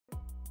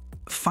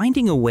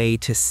Finding a way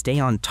to stay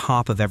on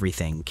top of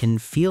everything can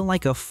feel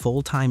like a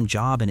full-time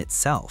job in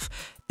itself,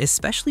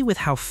 especially with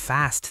how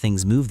fast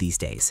things move these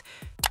days.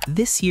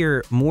 This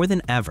year, more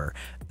than ever,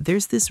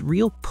 there's this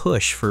real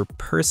push for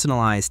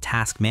personalized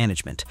task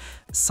management,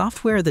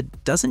 software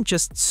that doesn't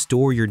just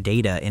store your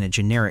data in a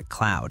generic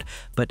cloud,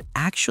 but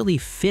actually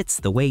fits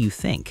the way you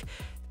think.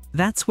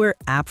 That's where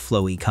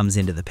Appflowy comes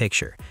into the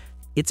picture.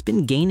 It's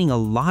been gaining a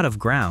lot of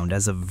ground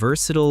as a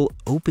versatile,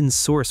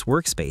 open-source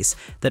workspace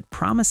that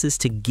promises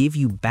to give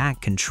you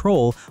back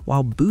control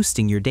while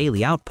boosting your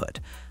daily output.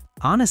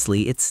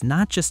 Honestly, it's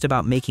not just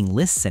about making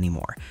lists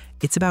anymore.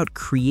 It's about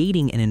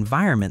creating an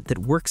environment that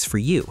works for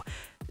you.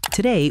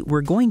 Today,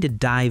 we're going to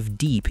dive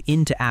deep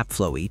into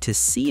Appflowy to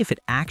see if it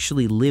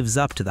actually lives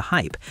up to the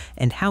hype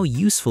and how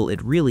useful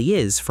it really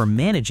is for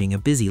managing a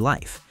busy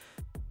life.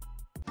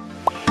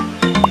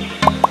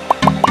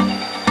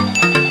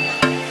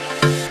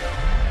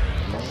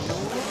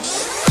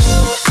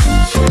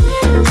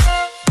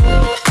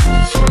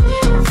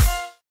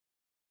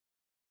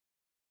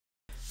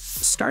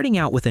 Starting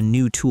out with a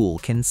new tool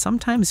can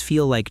sometimes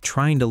feel like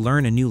trying to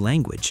learn a new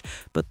language,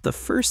 but the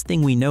first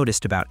thing we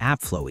noticed about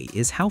Appflowy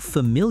is how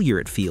familiar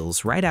it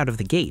feels right out of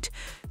the gate.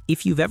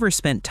 If you've ever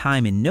spent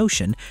time in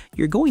Notion,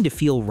 you're going to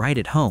feel right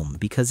at home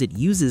because it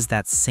uses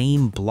that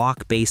same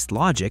block-based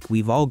logic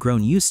we've all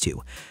grown used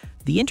to.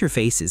 The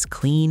interface is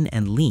clean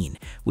and lean,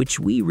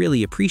 which we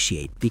really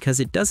appreciate because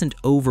it doesn't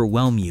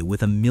overwhelm you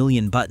with a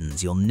million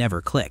buttons you'll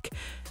never click.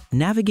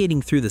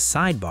 Navigating through the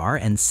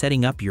sidebar and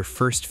setting up your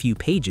first few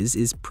pages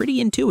is pretty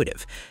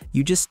intuitive.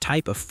 You just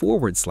type a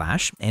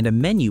 / and a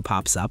menu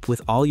pops up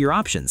with all your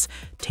options: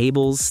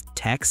 tables,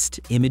 text,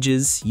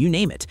 images, you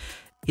name it.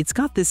 It's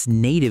got this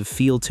native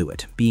feel to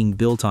it, being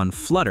built on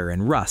Flutter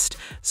and Rust,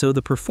 so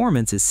the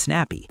performance is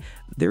snappy.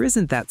 There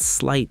isn't that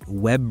slight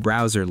web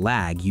browser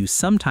lag you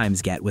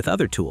sometimes get with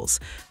other tools.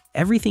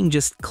 Everything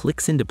just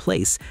clicks into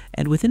place,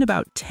 and within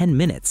about 10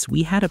 minutes,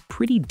 we had a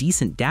pretty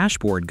decent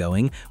dashboard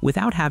going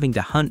without having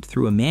to hunt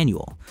through a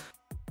manual.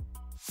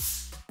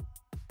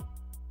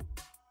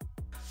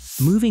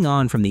 Moving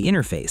on from the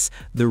interface,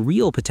 the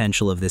real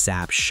potential of this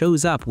app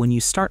shows up when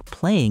you start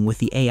playing with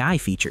the AI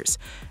features.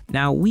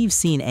 Now, we've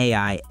seen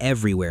AI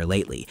everywhere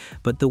lately,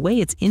 but the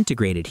way it's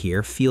integrated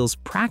here feels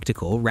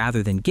practical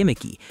rather than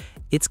gimmicky.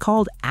 It's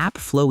called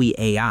Appflowy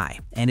AI,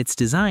 and it's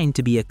designed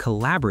to be a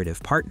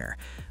collaborative partner.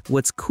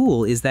 What's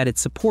cool is that it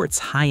supports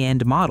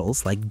high-end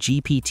models like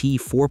GPT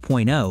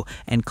 4.0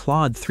 and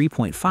Claude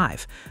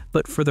 3.5,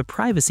 but for the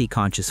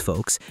privacy-conscious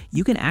folks,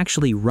 you can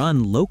actually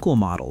run local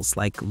models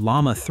like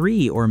Llama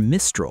 3 or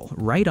Mistral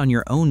right on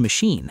your own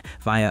machine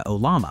via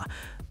Ollama.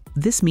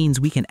 This means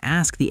we can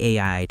ask the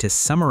AI to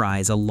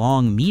summarize a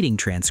long meeting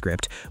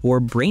transcript or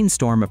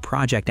brainstorm a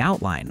project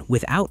outline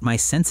without my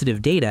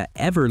sensitive data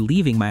ever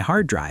leaving my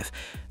hard drive.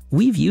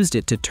 We've used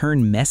it to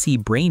turn messy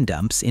brain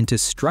dumps into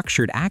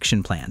structured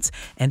action plans,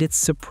 and it's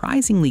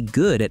surprisingly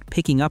good at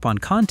picking up on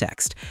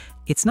context.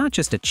 It's not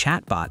just a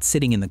chatbot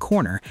sitting in the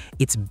corner,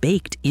 it's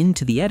baked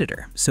into the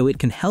editor, so it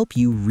can help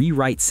you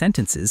rewrite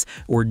sentences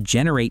or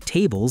generate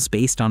tables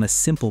based on a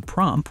simple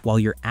prompt while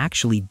you're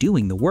actually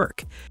doing the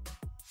work.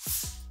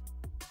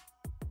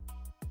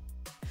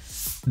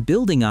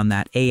 Building on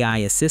that AI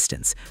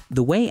assistance,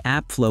 the way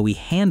Appflowy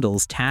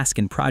handles task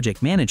and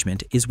project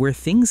management is where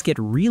things get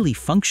really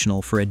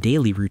functional for a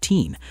daily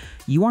routine.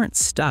 You aren't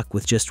stuck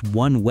with just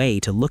one way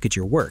to look at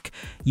your work.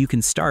 You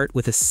can start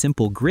with a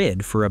simple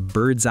grid for a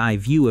bird's eye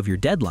view of your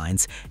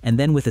deadlines, and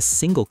then with a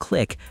single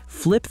click,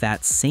 flip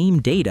that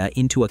same data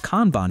into a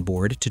Kanban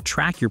board to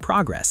track your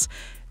progress.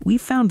 We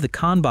found the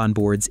Kanban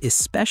boards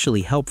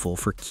especially helpful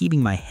for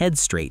keeping my head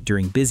straight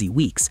during busy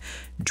weeks.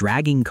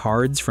 Dragging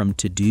cards from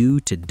to-do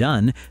to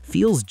done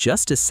feels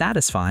just as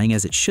satisfying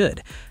as it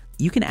should.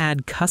 You can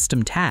add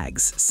custom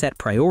tags, set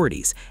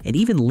priorities, and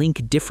even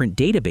link different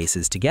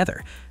databases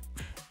together.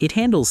 It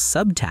handles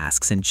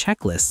subtasks and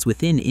checklists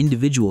within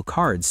individual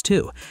cards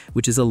too,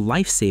 which is a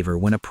lifesaver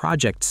when a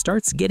project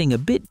starts getting a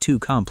bit too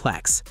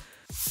complex.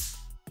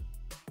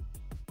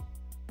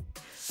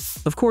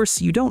 Of course,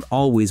 you don't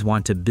always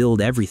want to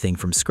build everything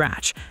from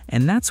scratch,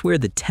 and that's where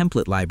the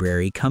template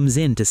library comes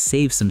in to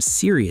save some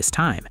serious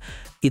time.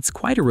 It's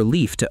quite a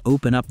relief to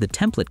open up the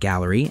template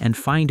gallery and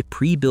find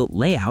pre-built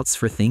layouts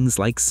for things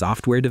like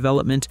software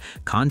development,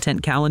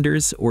 content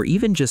calendars, or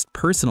even just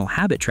personal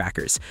habit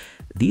trackers.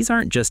 These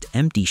aren't just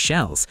empty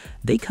shells,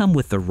 they come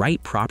with the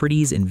right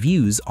properties and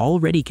views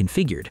already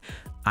configured.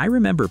 I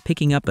remember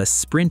picking up a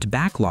sprint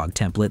backlog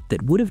template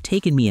that would have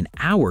taken me an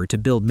hour to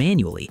build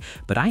manually,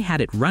 but I had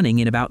it running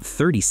in about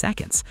 30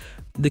 seconds.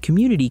 The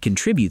community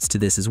contributes to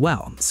this as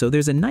well, so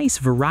there's a nice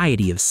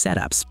variety of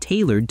setups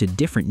tailored to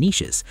different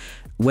niches.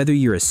 Whether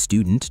you're a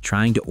student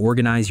trying to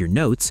organize your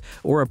notes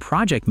or a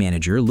project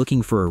manager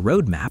looking for a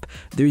roadmap,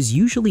 there's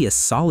usually a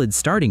solid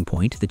starting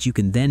point that you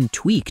can then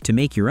tweak to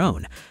make your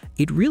own.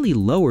 It really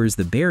lowers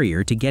the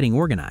barrier to getting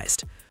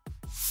organized.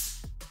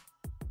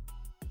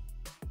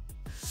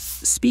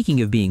 Speaking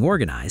of being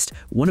organized,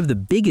 one of the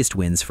biggest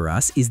wins for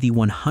us is the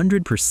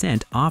 100%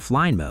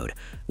 offline mode.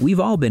 We've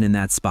all been in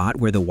that spot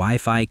where the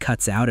Wi-Fi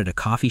cuts out at a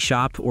coffee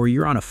shop or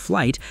you're on a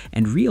flight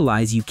and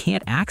realize you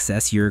can't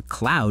access your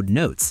cloud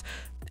notes.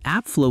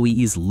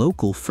 Appflowy is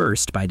local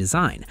first by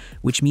design,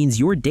 which means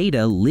your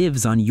data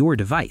lives on your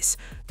device.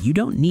 You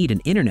don't need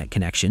an internet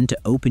connection to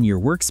open your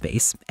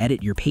workspace,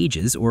 edit your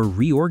pages, or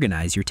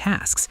reorganize your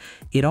tasks.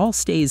 It all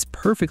stays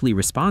perfectly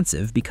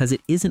responsive because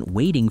it isn't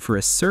waiting for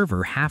a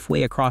server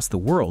halfway across the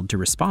world to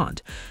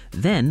respond.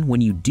 Then,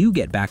 when you do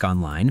get back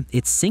online,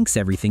 it syncs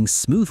everything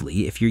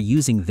smoothly if you're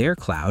using their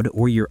cloud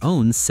or your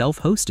own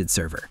self-hosted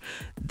server.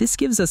 This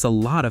gives us a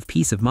lot of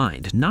peace of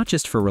mind, not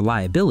just for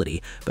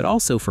reliability, but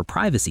also for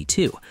privacy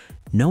too.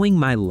 Knowing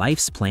my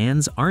life's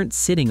plans aren't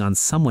sitting on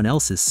someone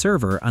else's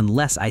server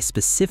unless I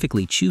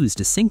specifically choose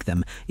to sync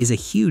them is a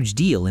huge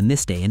deal in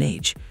this day and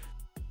age.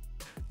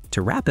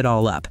 To wrap it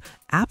all up,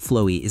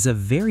 Appflowy is a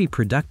very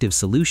productive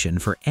solution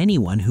for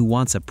anyone who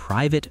wants a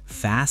private,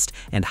 fast,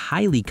 and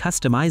highly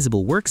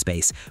customizable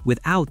workspace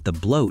without the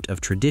bloat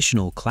of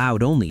traditional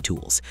cloud-only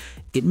tools.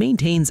 It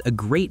maintains a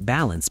great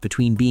balance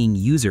between being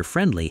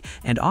user-friendly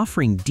and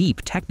offering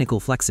deep technical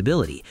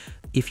flexibility.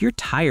 If you're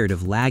tired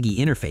of laggy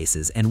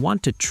interfaces and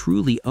want to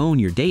truly own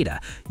your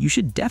data, you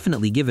should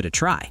definitely give it a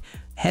try.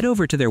 Head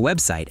over to their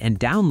website and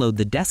download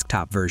the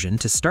desktop version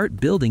to start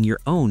building your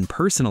own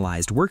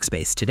personalized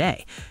workspace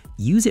today.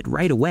 Use it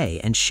right away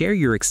and share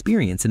your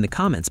experience in the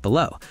comments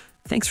below.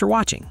 Thanks for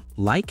watching.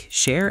 Like,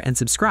 share, and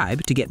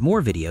subscribe to get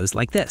more videos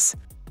like this.